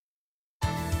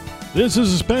This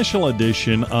is a special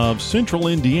edition of Central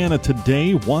Indiana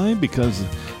Today. Why? Because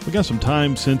we got some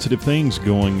time-sensitive things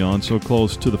going on so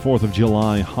close to the 4th of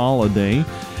July holiday.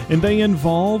 And they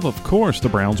involve, of course, the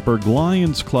Brownsburg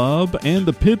Lions Club and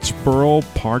the Pittsboro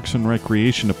Parks and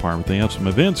Recreation Department. They have some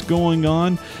events going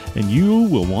on, and you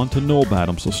will want to know about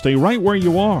them. So stay right where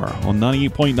you are on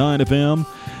 98.9 FM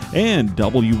and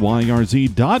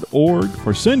WYRZ.org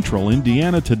for Central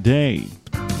Indiana Today.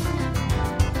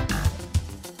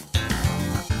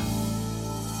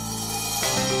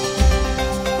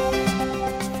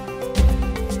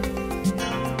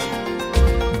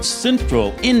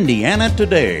 Central Indiana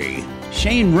Today.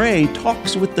 Shane Ray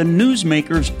talks with the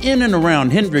newsmakers in and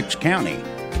around Hendricks County.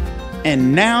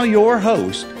 And now your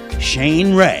host,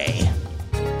 Shane Ray.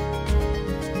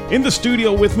 In the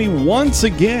studio with me once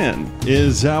again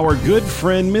is our good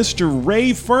friend, Mr. Ray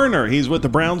Ferner. He's with the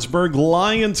Brownsburg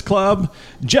Lions Club.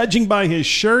 Judging by his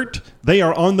shirt, they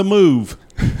are on the move.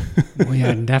 We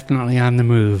are definitely on the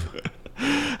move.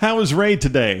 How is Ray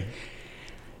today?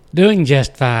 Doing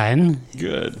just fine.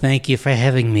 Good. Thank you for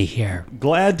having me here.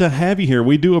 Glad to have you here.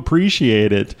 We do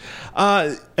appreciate it.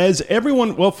 As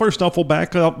everyone, well, first off, we'll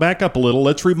back up a little.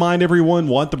 Let's remind everyone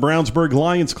what the Brownsburg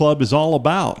Lions Club is all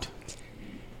about.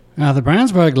 Now, the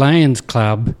Brownsburg Lions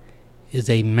Club is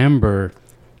a member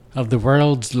of the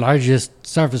world's largest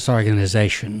service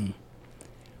organization.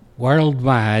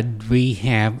 Worldwide, we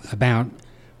have about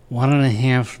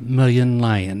 1.5 million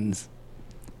lions,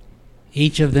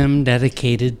 each of them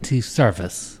dedicated to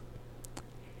service.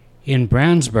 In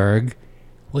Brownsburg,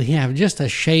 we have just a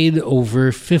shade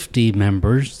over 50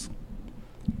 members,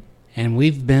 and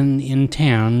we've been in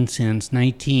town since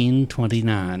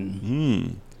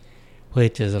 1929,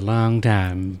 which is a long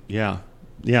time. Yeah,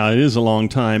 it is a long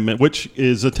time, which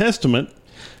is a testament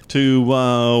to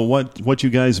what you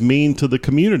guys mean to the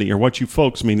community, or what you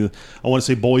folks mean. I want to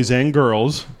say boys and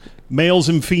girls, males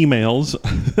and females,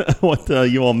 what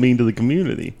you all mean to the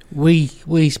community. We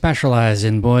specialize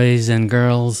in boys and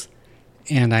girls,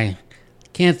 and I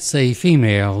can't say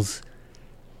females,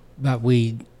 but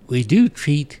we do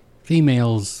treat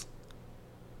females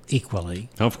equally.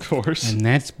 Of course. And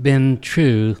that's been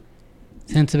true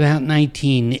since about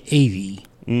 1980.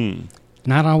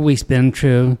 Not always been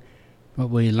true, but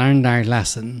we learned our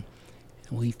lesson.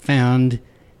 We found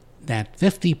that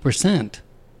 50%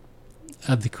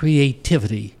 of the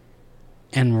creativity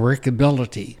and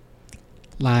workability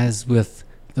lies with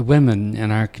the women in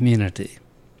our community.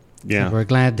 Yeah. So we're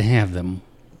glad to have them.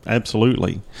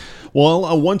 Absolutely.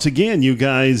 Well, once again, you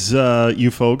guys,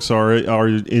 you folks are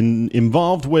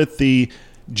involved with the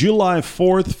July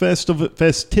 4th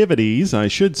festivities, I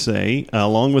should say,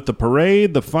 along with the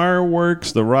parade, the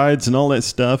fireworks, the rides, and all that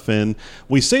stuff. And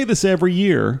we say this every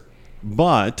year,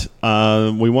 but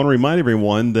we want to remind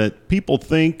everyone that people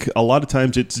think a lot of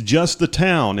times it's just the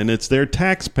town and it's their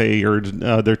taxpayers,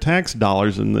 their tax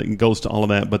dollars, and it goes to all of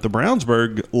that. But the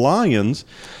Brownsburg Lions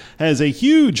has a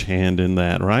huge hand in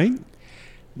that, right?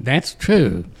 That's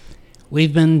true.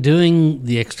 We've been doing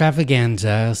the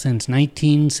extravaganza since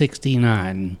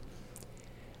 1969.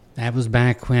 That was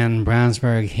back when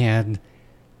Brownsburg had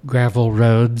gravel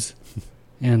roads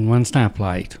and one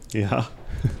stoplight. Yeah.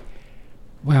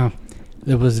 Well,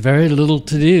 there was very little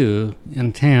to do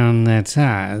in town that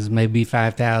size, maybe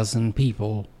 5,000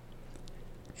 people.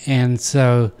 And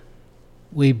so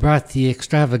we brought the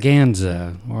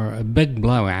extravaganza, or a big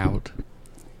blowout,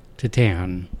 to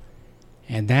town.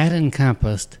 And that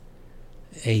encompassed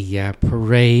a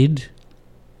parade,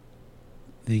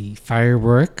 the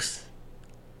fireworks,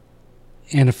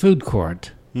 and a food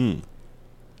court. We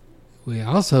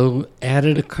also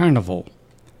added a carnival,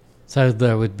 so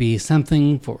there would be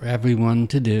something for everyone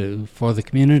to do, for the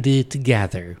community to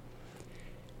gather,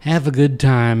 have a good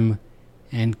time,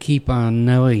 and keep on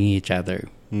knowing each other.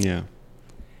 Yeah.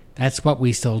 That's what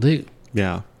we still do.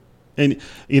 Yeah. And,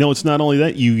 it's not only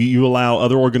that. You allow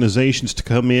other organizations to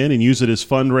come in and use it as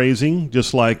fundraising,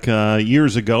 just like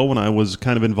years ago when I was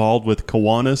kind of involved with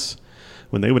Kiwanis,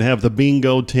 when they would have the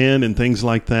bingo tent and things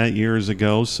like that years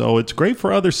ago. So it's great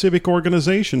for other civic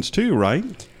organizations too,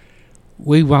 right?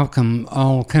 We welcome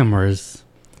all comers.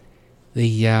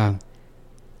 The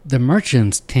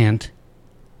merchants' tent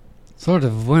sort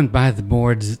of went by the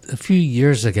boards a few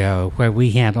years ago, where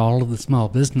we had all of the small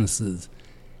businesses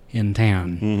in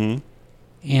town. Mm-hmm.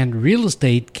 And real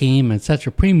estate came at such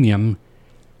a premium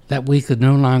that we could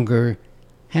no longer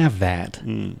have that.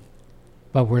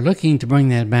 But we're looking to bring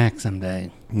that back someday.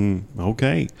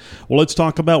 Okay. Well, let's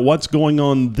talk about what's going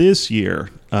on this year.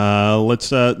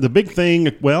 The big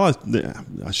thing, well,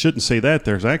 I shouldn't say that.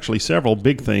 There's actually several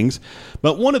big things.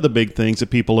 But one of the big things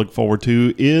that people look forward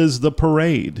to is the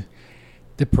parade.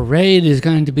 The parade is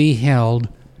going to be held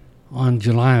on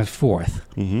July 4th.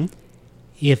 Mm-hmm.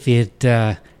 If it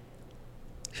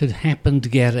should happen to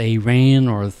get a rain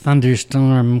or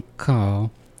thunderstorm call,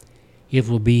 it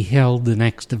will be held the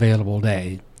next available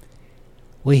day.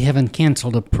 We haven't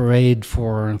canceled a parade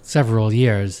for several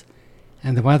years,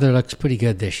 and the weather looks pretty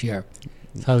good this year.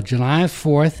 So July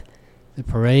 4th, the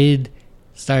parade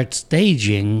starts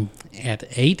staging at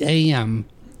 8 a.m.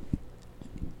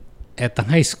 at the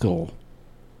high school.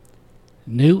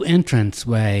 New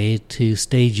entranceway to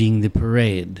staging the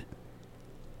parade.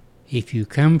 If you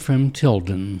come from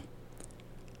Tilden,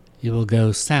 you will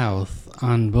go south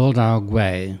on Bulldog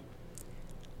Way.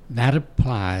 That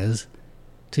applies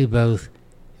to both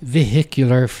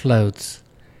vehicular floats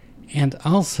and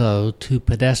also to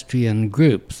pedestrian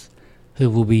groups who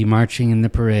will be marching in the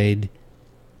parade,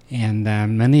 and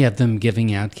many of them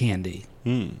giving out candy.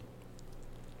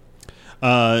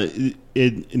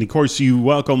 And of course, you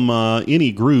welcome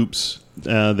any groups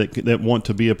that want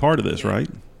to be a part of this, right?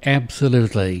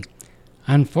 Absolutely.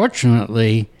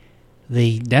 Unfortunately,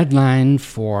 the deadline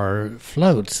for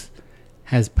floats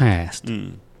has passed,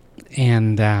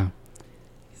 and the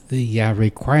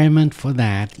requirement for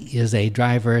that is a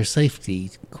driver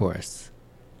safety course.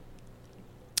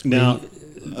 Now,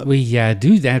 we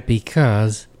do that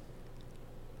because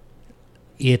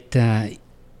it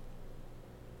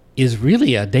is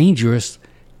really a dangerous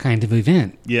kind of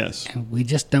event. yes. And we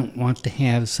just don't want to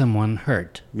have someone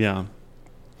hurt. Yeah.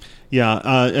 Yeah,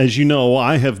 as you know,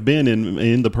 I have been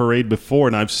in the parade before,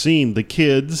 and I've seen the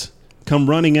kids come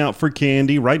running out for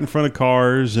candy right in front of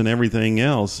cars and everything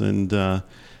else, and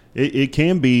it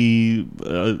can be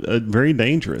very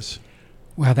dangerous.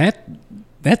 Well,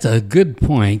 that's a good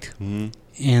point. Mm-hmm.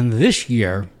 And this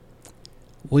year,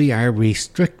 we are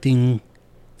restricting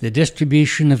the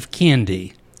distribution of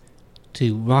candy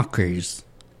to walkers.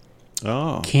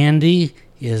 Oh, Candy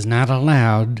is not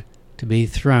allowed to be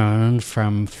thrown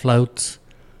from floats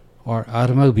or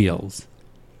automobiles.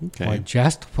 Or okay.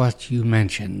 just what you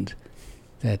mentioned,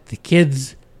 that the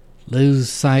kids lose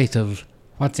sight of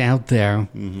what's out there,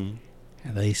 Mm-hmm.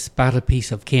 and they spot a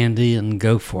piece of candy and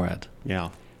go for it. Yeah.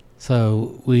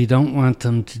 So we don't want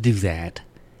them to do that.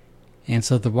 And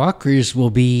so the walkers will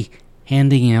be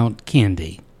handing out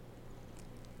candy.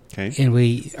 Okay. And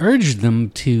we urge them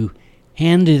to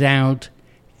hand it out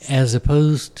as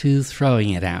opposed to throwing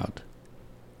it out,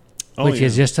 Oh, which yeah.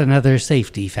 is just another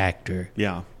safety factor.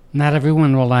 Yeah. Not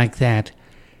everyone will like that,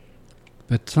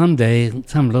 but someday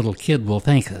some little kid will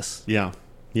thank us. Yeah.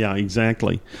 Yeah,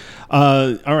 exactly.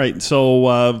 All right.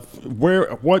 So,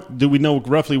 what do we know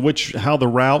roughly how the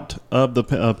route of the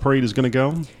parade is going to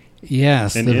go?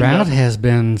 Yes, And the end route up- has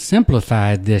been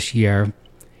simplified this year.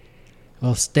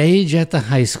 We'll stage at the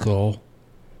high school,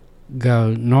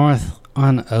 go north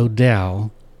on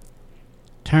Odell,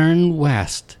 turn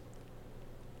west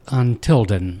on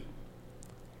Tilden,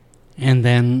 and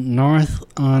then north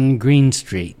on Green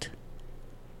Street.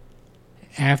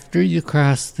 After you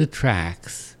cross the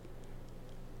tracks,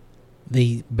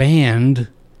 the band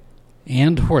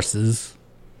and horses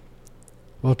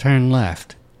will turn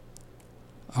left.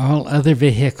 All other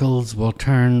vehicles will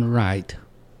turn right.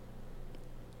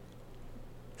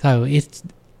 So it's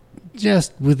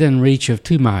just within reach of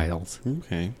 2 miles.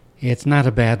 Okay. It's not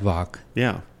a bad walk.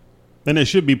 Yeah. And there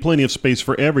should be plenty of space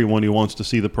for everyone who wants to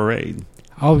see the parade.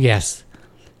 Oh, yes.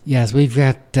 Yes, we've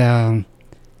got, in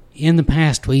the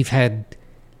past, we've had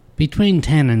between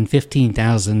 10 and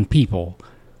 15,000 people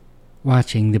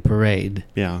watching the parade.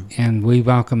 Yeah. And we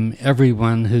welcome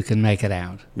everyone who can make it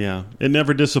out. Yeah. It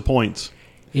never disappoints.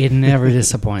 It never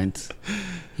disappoints.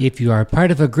 If you are part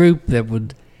of a group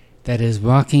that is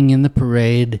walking in the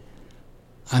parade,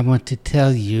 I want to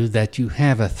tell you that you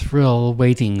have a thrill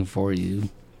waiting for you,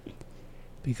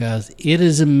 because it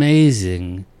is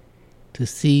amazing to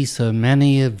see so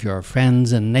many of your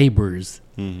friends and neighbors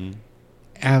Mm-hmm.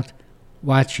 out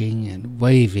watching and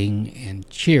waving and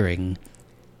cheering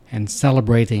and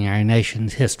celebrating our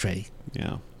nation's history.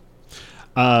 Yeah.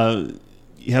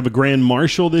 You have a grand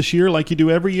marshal this year like you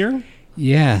do every year?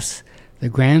 Yes, the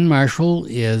Grand Marshal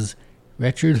is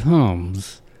Richard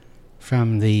Holmes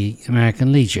from the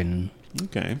American Legion,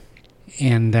 Okay.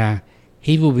 and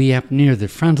he will be up near the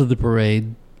front of the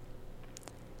parade.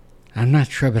 I'm not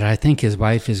sure, but I think his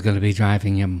wife is going to be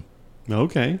driving him.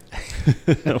 Okay.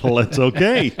 Well, that's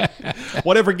okay.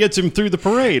 Whatever gets him through the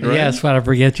parade, right? Yes,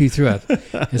 whatever gets you through it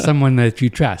is someone that you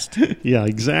trust. Yeah,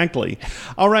 exactly.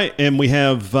 All right. And we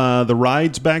have the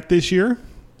rides back this year.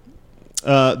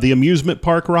 The amusement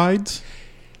park rides.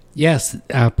 Yes,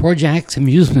 Poor Jack's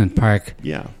Amusement Park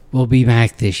Yeah. will be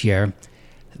back this year.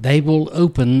 They will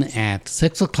open at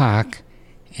 6 o'clock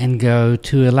and go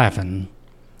to 11.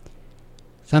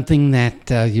 Something that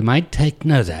you might take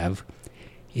note of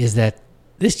is that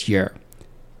this year,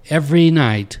 every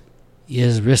night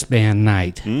is wristband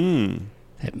night.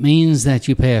 That means that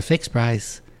you pay a fixed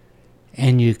price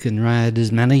and you can ride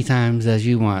as many times as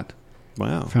you want.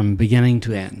 Wow. From beginning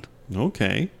to end.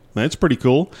 Okay. That's pretty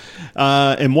cool.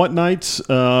 And what nights,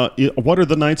 what are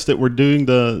the nights that we're doing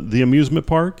the amusement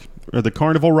park or the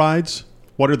carnival rides?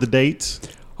 What are the dates?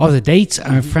 Oh, the dates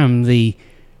are from the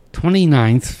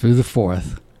 29th through the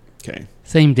 4th. Okay.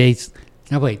 Same dates.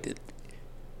 Now, wait.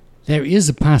 There is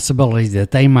a possibility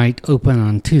that they might open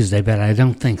on Tuesday, but I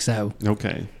don't think so.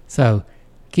 Okay. So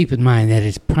keep in mind that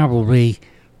it's probably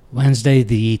Wednesday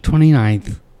the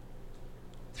 29th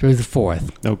through the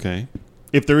 4th. Okay.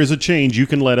 If there is a change, you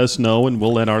can let us know, and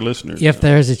we'll let our listeners know. If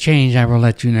there is a change, I will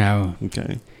let you know.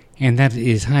 Okay. And that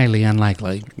is highly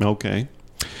unlikely. Okay.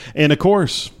 And, of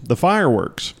course, the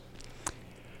fireworks.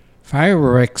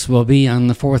 Fireworks will be on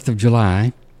the 4th of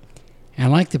July.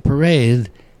 And like the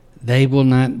parade, they will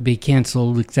not be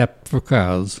canceled except for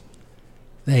cause.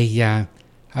 They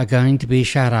are going to be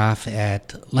shot off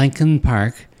at Lincoln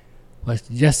Park,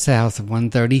 just south of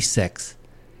 136.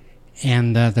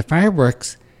 And the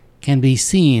fireworks can be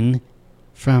seen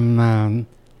from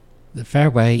the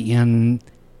fairway in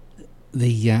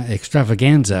the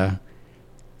extravaganza.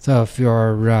 So if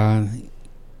you're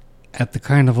at the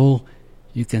carnival,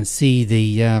 you can see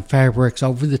the fireworks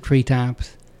over the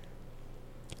treetops,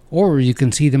 or you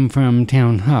can see them from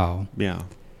Town Hall. Yeah.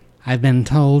 I've been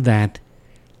told that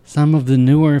some of the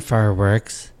newer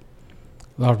fireworks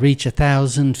will reach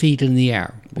 1,000 feet in the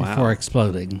air before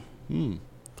exploding.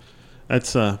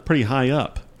 That's pretty high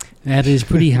up. That is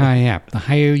pretty high up. The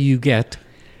higher you get,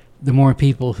 the more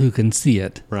people who can see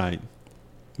it. Right.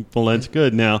 Well, that's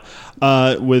good. Now,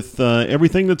 with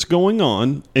everything that's going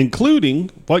on, including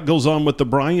what goes on with the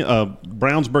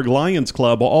Brownsburg Lions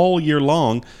Club all year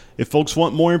long, if folks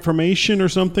want more information or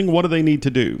something, what do they need to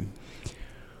do?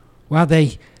 Well,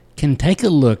 they can take a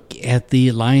look at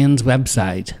the Lions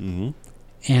website,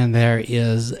 and there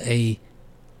is a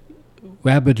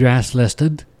web address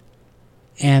listed,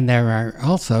 and there are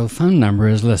also phone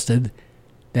numbers listed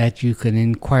that you can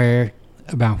inquire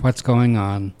about what's going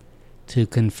on to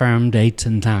confirm dates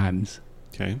and times.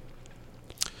 Okay.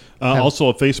 Also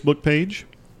a Facebook page?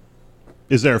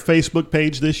 Is there a Facebook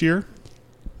page this year?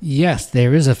 Yes,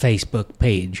 there is a Facebook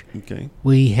page. Okay.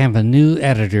 We have a new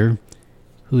editor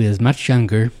who is much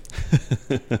younger.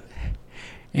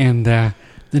 And the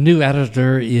new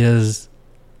editor is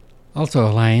also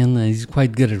a lion. And he's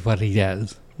quite good at what he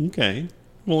does. Okay.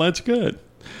 Well, that's good.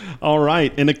 All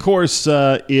right. And, of course,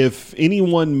 if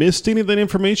anyone missed any of that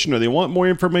information or they want more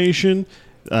information,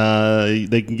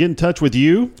 they can get in touch with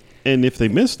you. And if they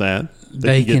missed that,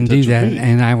 they can do that.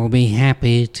 And I will be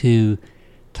happy to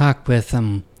talk with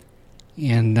them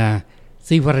and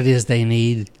see what it is they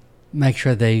need, make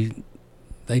sure they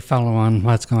follow on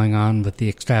what's going on with the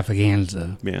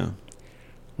extravaganza. Yeah.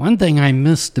 One thing I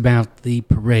missed about the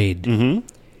parade.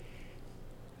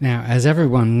 Now, as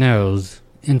everyone knows,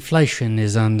 inflation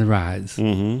is on the rise.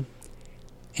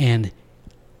 And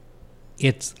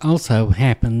it's also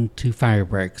happened to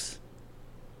fireworks.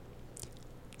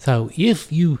 So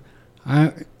if you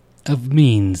are of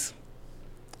means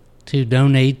to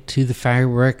donate to the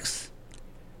fireworks,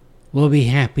 we'll be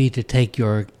happy to take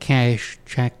your cash,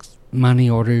 checks, money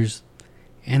orders,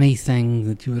 anything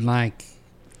that you would like,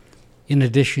 in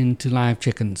addition to live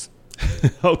chickens.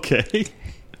 Okay.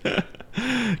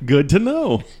 Good to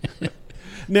know.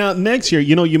 Now, next year,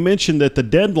 you mentioned that the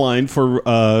deadline for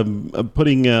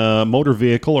putting a motor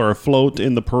vehicle or a float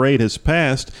in the parade has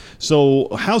passed. So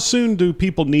how soon do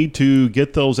people need to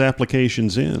get those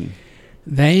applications in?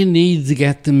 They need to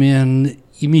get them in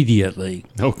immediately.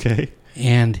 Okay.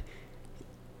 And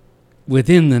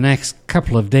within the next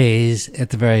couple of days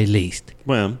at the very least.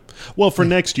 Well, for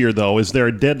next year, though, is there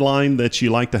a deadline that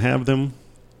you like to have them?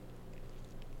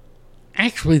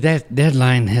 Actually, that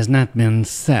deadline has not been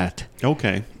set.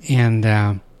 Okay. And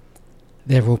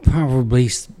there will probably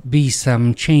be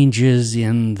some changes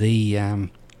in the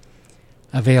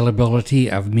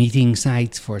availability of meeting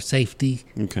sites for safety,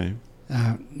 okay,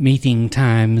 meeting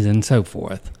times, and so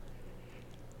forth.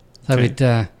 So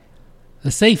Okay.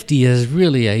 The safety is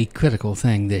really a critical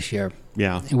thing this year.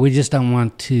 Yeah. And we just don't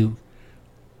want to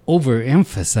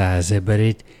overemphasize it, but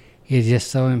it is just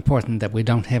so important that we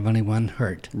don't have anyone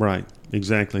hurt. Right.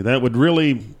 Exactly. That would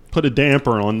really put a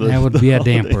damper on the... That would be a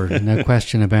holiday. damper, no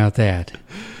question about that.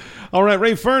 All right,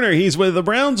 Ray Ferner, he's with the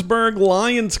Brownsburg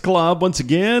Lions Club, once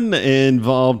again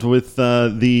involved with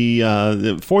the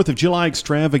 4th of July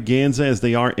extravaganza, as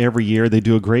they are every year. They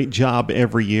do a great job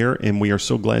every year, and we are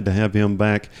so glad to have him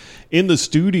back in the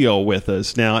studio with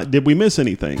us. Now, did we miss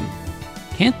anything?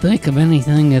 Can't think of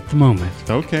anything at the moment.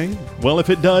 Okay. Well, if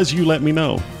it does, you let me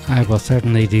know. I will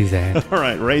certainly do that. All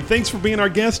right, Ray, thanks for being our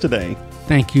guest today.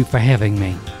 Thank you for having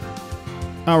me.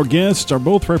 Our guests are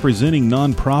both representing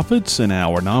nonprofits, and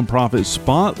our nonprofit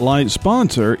spotlight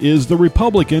sponsor is the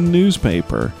Republican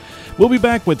newspaper. We'll be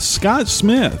back with Scott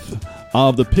Smith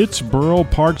of the Pittsboro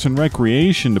Parks and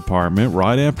Recreation Department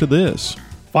right after this.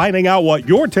 Finding out what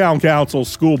your town council,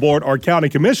 school board, or county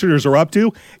commissioners are up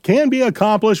to can be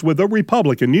accomplished with the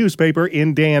Republican newspaper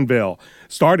in Danville.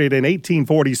 Started in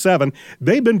 1847,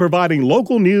 they've been providing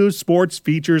local news, sports,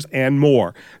 features, and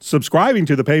more. Subscribing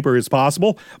to the paper is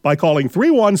possible by calling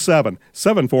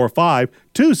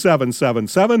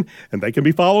 317-745-2777, and they can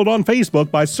be followed on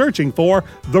Facebook by searching for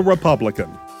The Republican.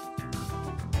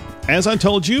 As I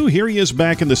told you, here he is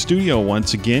back in the studio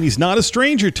once again. He's not a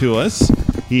stranger to us.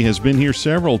 He has been here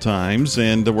several times,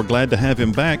 and we're glad to have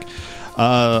him back.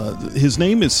 His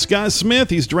name is Scott Smith.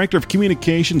 He's Director of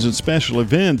Communications and Special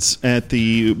Events at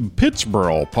the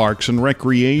Pittsboro Parks and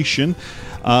Recreation.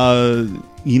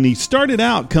 And he started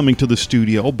out coming to the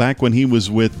studio back when he was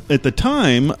with, at the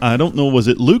time, I don't know, was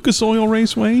it Lucas Oil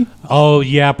Raceway? Oh,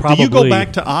 yeah, probably. Do you go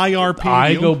back to IRP?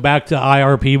 I go back to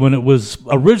IRP when it was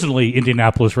originally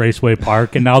Indianapolis Raceway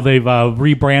Park, and now they've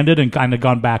rebranded and kind of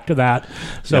gone back to that.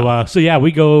 So, yeah,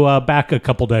 we go back a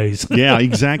couple days. Yeah,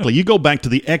 exactly. You go back to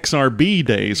the XRB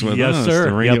days with yes, us,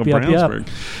 sir. the Radio Brownsburg.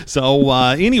 So,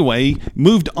 anyway,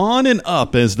 moved on and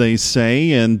up, as they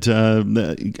say, and,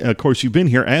 of course, you've been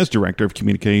here as Director of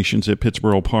Communications at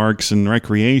Pittsboro Parks and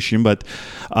Recreation, but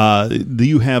do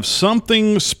you have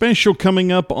something special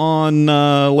coming up on,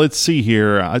 let's see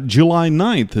here, July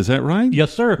 9th, is that right?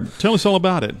 Yes, sir. Tell us all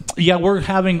about it. Yeah, we're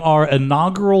having our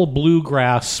inaugural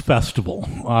Bluegrass Festival.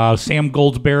 Sam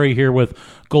Goldsberry here with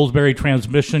Goldsberry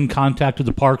Transmission contacted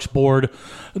the Parks Board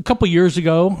a couple years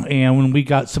ago, and when we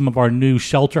got some of our new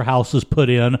shelter houses put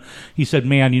in, he said,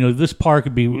 man, this park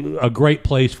would be a great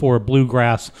place for a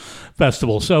Bluegrass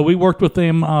Festival. So we worked with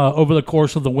them over the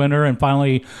course of the winter and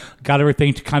finally got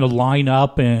everything to kind of line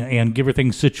up and get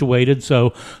everything situated.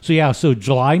 So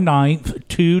July 9th,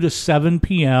 2 to 7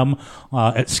 p.m.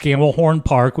 At Scamelhorn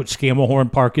Park, which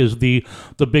Scamelhorn Park is the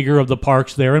bigger of the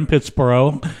parks there in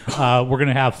Pittsboro. We're going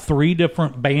to have 3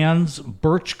 different bands: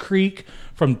 Birch Creek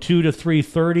from 2 to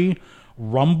 3:30,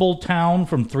 Rumbletown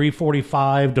from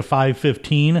 3:45 to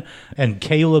 5:15, and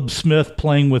Caleb Smith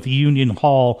playing with Union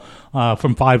Hall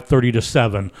from 5:30 to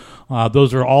 7.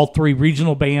 Those are all 3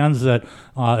 regional bands that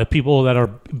people that are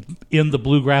in the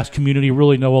bluegrass community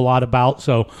really know a lot about.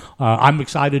 So I'm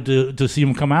excited to see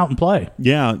them come out and play.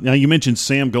 Yeah. Now, you mentioned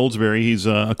Sam Goldsberry. He's,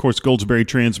 of course, Goldsberry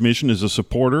Transmission is a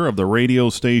supporter of the radio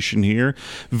station here.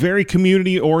 Very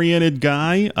community-oriented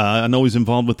guy. I know he's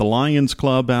involved with the Lions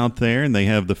Club out there, and they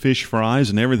have the fish fries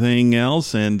and everything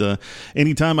else. And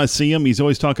anytime I see him, he's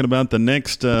always talking about the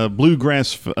next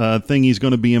bluegrass thing he's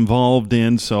going to be involved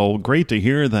in. So great to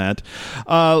hear that.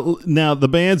 Now, the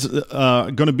band's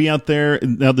going to be out there.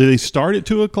 Now, do they start at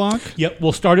 2 o'clock? Yep,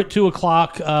 we'll start at 2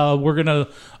 o'clock. We're going to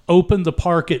open the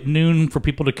park at noon for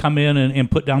people to come in and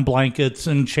put down blankets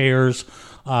and chairs.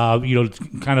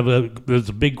 There's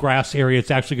a big grass area.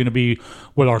 It's actually going to be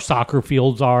where our soccer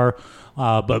fields are.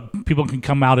 But people can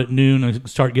come out at noon and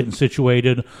start getting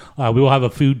situated. We will have a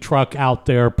food truck out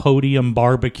there, Podium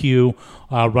Barbecue,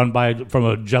 run from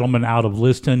a gentleman out of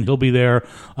Liston. He'll be there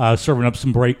serving up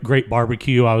some great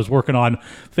barbecue. I was working on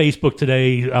Facebook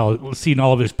today, seeing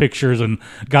all of his pictures, and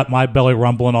got my belly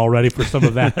rumbling already for some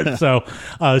of that. So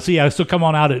come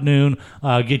on out at noon,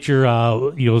 get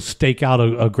your stake out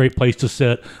a great place to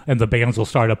sit, and the bands will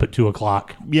start up at 2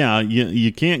 o'clock. Yeah,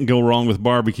 you can't go wrong with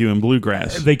barbecue and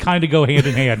bluegrass. They kind of go hand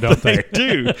in hand, don't they?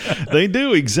 They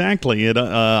do, exactly. And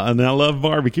I love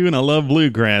barbecue and I love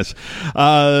bluegrass.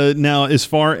 Now, as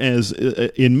far as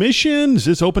admission, is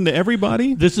this open to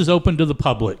everybody? This is open to the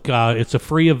public. It's a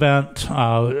free event.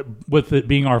 With it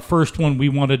being our first one, we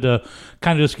wanted to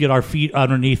kind of just get our feet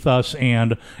underneath us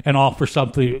and offer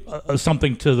something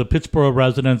to the Pittsboro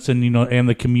residents and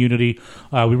the community.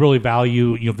 We really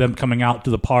value them coming out to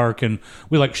the park, and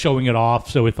we like showing it off.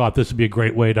 So we thought this would be a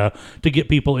great way to get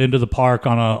people into the park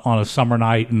on a summer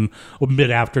night and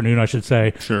mid afternoon, I should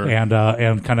say. Sure. And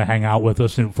kind of hang out with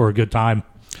us for a good time.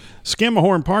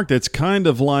 Scammahorn Park, that's kind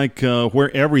of like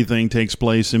where everything takes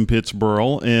place in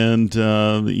Pittsboro. And,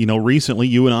 recently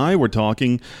you and I were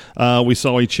talking. We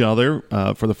saw each other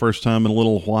for the first time in a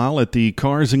little while at the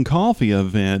Cars and Coffee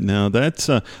event. Now, that's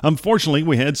unfortunately,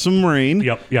 we had some rain.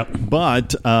 Yep.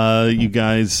 But you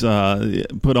guys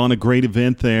put on a great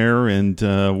event there and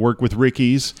worked with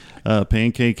Ricky's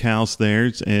Pancake House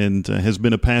there and has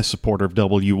been a past supporter of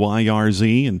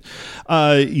WYRZ.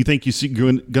 And you think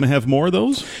you're going to have more of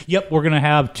those? Yep, we're going to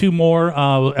have two more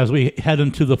as we head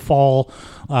into the fall.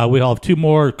 We'll have two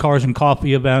more Cars and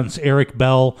Coffee events. Eric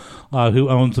Bell, who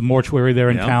owns the mortuary there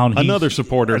in town. Another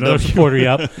supporter.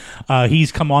 Yep.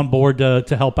 He's come on board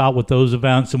to help out with those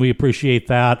events, and we appreciate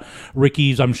that.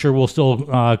 Ricky's, I'm sure, will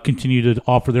still continue to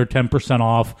offer their 10%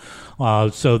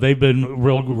 off. So they've been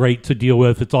real great to deal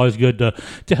with. It's always good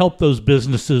to help those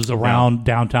businesses around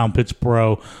downtown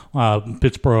Pittsboro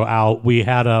out. We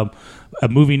had a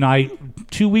movie night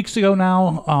 2 weeks ago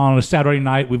now on a Saturday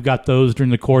night. We've got those during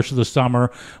the course of the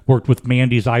summer. Worked with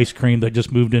Mandy's Ice Cream that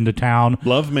just moved into town.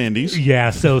 Love Mandy's. Yeah,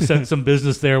 so send some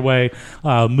business their way.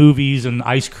 Movies and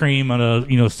ice cream on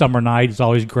a summer night is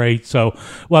always great. So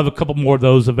we'll have a couple more of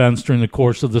those events during the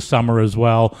course of the summer as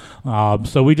well.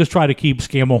 So we just try to keep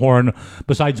Scammahorn,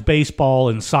 besides baseball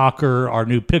and soccer, our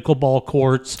new pickleball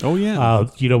courts. Oh yeah.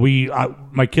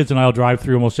 My kids and I will drive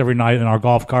through almost every night in our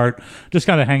golf cart, just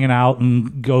kind of hanging out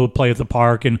and go play at the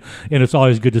park. And it's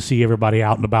always good to see everybody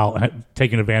out and about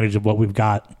taking advantage of what we've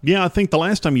got. Yeah, I think the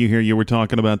last time you were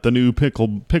talking about the new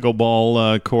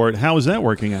pickleball court. How is that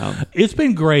working out? It's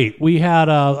been great. We had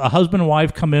a husband and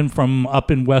wife come in from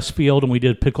up in Westfield, and we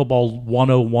did pickleball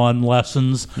 101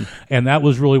 lessons, and that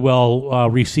was really well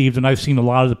received. And I've seen a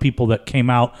lot of the people that came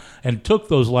out and took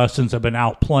those lessons have been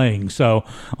out playing. So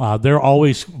they're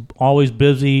always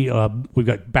busy. We've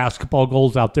got basketball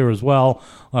goals out there as well.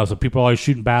 So people are always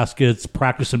shooting baskets,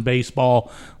 practicing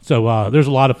baseball. So there's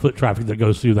a lot of foot traffic that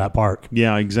goes through that park.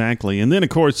 Yeah, exactly. And then, of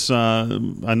course,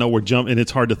 I know we're jumping, and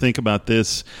it's hard to think about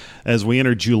this as we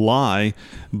enter July,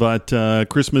 but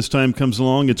Christmas time comes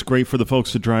along. It's great for the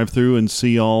folks to drive through and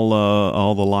see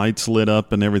all the lights lit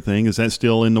up and everything. Is that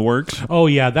still in the works? Oh,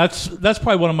 yeah. That's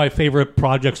probably one of my favorite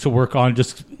projects to work on,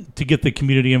 just to get the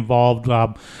community involved.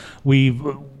 We've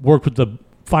worked with the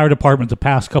fire department the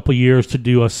past couple of years to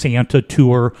do a Santa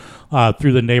tour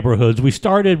through the neighborhoods. We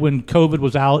started when COVID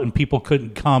was out and people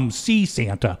couldn't come see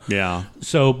Santa. Yeah.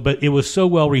 So, but it was so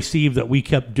well received that we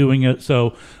kept doing it.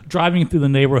 So driving through the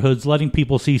neighborhoods, letting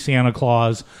people see Santa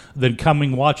Claus, then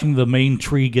coming, watching the main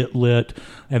tree get lit,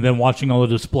 and then watching all the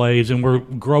displays. And we're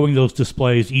growing those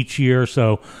displays each year.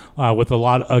 So with a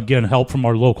lot, again, help from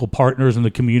our local partners in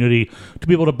the community to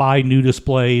be able to buy new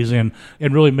displays and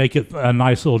really make it a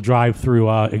nice little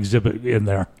drive-through exhibit in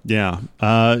there. Yeah.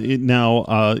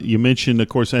 Now, you mentioned, of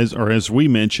course, as we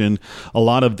mentioned, a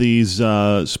lot of these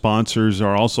sponsors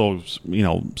are also,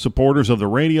 supporters of the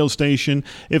radio station.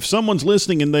 If someone's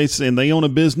listening and they own a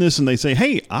business and they say,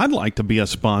 "Hey, I'd like to be a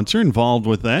sponsor involved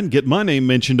with that and get my name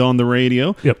mentioned on the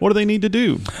radio," Yep. What do they need to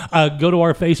do? Go to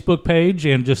our Facebook page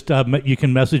and just you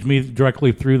can message me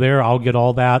directly through there. I'll get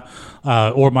all that.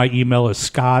 Or my email is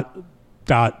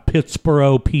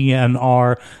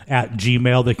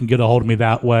scott.pittsboroughpnr@gmail. They can get a hold of me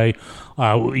that way.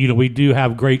 We do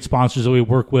have great sponsors that we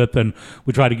work with, and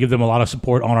we try to give them a lot of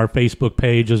support on our Facebook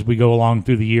page as we go along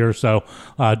through the year. So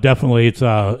definitely, it's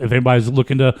if anybody's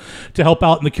looking to help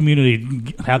out in the community,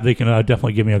 they can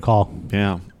definitely give me a call.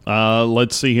 Yeah.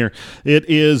 Let's see here. It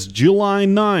is July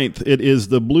 9th. It is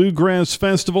the Bluegrass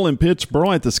Festival in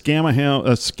Pittsboro at the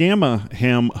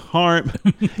Scammaham Harp.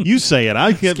 You say it.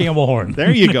 I can't. Scammahorn.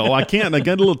 There you go. I can't. I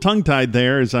got a little tongue-tied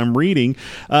there as I'm reading.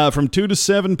 From 2 to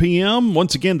 7 p.m.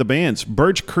 Once again, the bands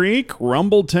Birch Creek,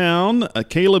 Rumbletown,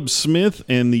 Caleb Smith,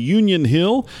 and the Union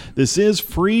Hill. This is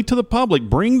free to the public.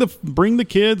 Bring the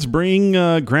kids. Bring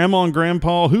grandma and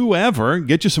grandpa, whoever.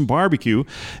 Get you some barbecue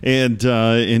and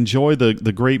enjoy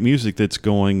the great music that's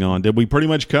going on. Did we pretty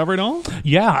much cover it all?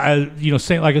 Yeah,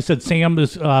 like I said, Sam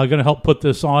is going to help put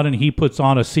this on, and he puts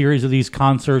on a series of these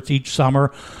concerts each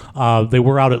summer. They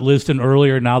were out at Liston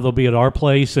earlier. Now they'll be at our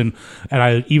place, and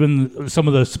even some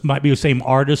of those might be the same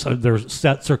artists. Their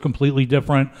sets are completely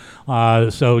different.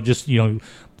 So just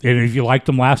and if you liked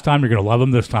them last time, you're going to love them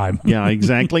this time. Yeah,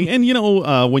 exactly. And,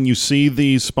 when you see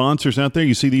these sponsors out there,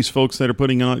 you see these folks that are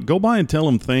putting on, go by and tell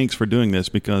them thanks for doing this,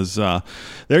 because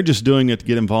they're just doing it to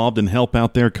get involved and help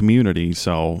out their community.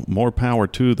 So more power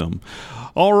to them.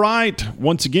 All right.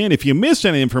 Once again, if you missed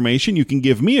any information, you can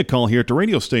give me a call here at the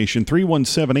radio station,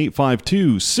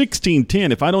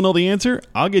 317-852-1610. If I don't know the answer,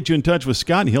 I'll get you in touch with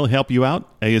Scott, and he'll help you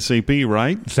out ASAP,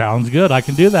 right? Sounds good. I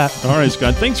can do that. All right,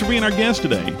 Scott. Thanks for being our guest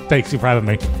today. Thanks for having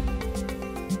me.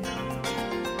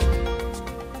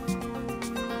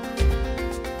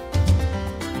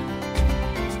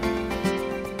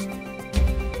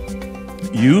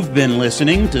 You've been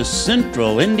listening to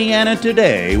Central Indiana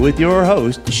Today with your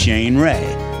host, Shane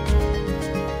Ray.